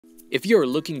If you are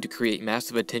looking to create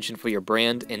massive attention for your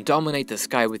brand and dominate the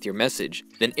sky with your message,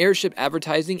 then Airship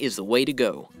advertising is the way to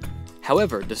go.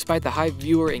 However, despite the high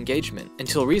viewer engagement,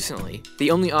 until recently,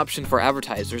 the only option for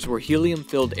advertisers were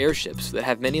helium-filled airships that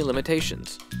have many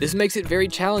limitations. This makes it very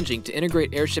challenging to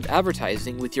integrate airship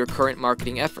advertising with your current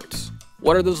marketing efforts.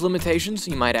 What are those limitations,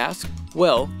 you might ask?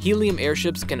 Well, helium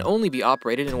airships can only be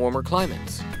operated in warmer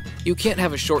climates. You can't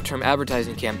have a short-term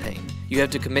advertising campaign. You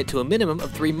have to commit to a minimum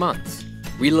of 3 months.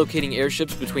 Relocating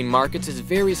airships between markets is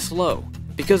very slow.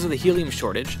 Because of the helium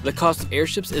shortage, the cost of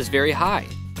airships is very high.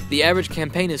 The average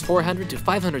campaign is $400,000 to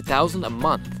 $500,000 a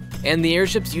month. And the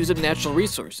airships use up natural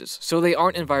resources, so they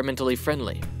aren't environmentally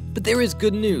friendly. But there is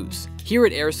good news. Here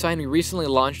at AirSign, we recently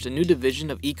launched a new division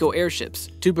of eco airships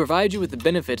to provide you with the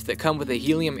benefits that come with a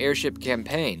helium airship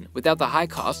campaign without the high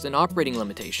costs and operating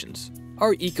limitations.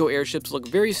 Our eco airships look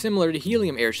very similar to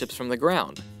helium airships from the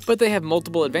ground, but they have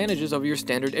multiple advantages over your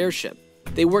standard airship.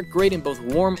 They work great in both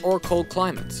warm or cold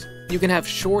climates. You can have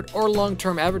short or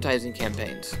long-term advertising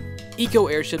campaigns. Eco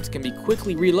airships can be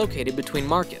quickly relocated between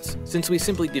markets, since we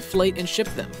simply deflate and ship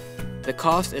them. The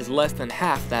cost is less than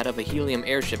half that of a helium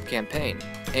airship campaign.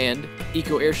 And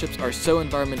eco airships are so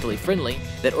environmentally friendly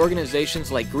that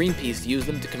organizations like Greenpeace use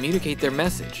them to communicate their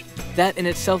message. That in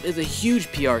itself is a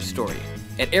huge PR story.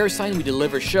 At AirSign, we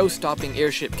deliver show-stopping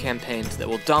airship campaigns that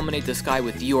will dominate the sky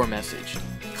with your message.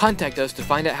 Contact us to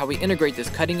find out how we integrate this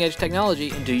cutting-edge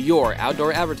technology into your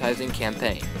outdoor advertising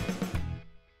campaign.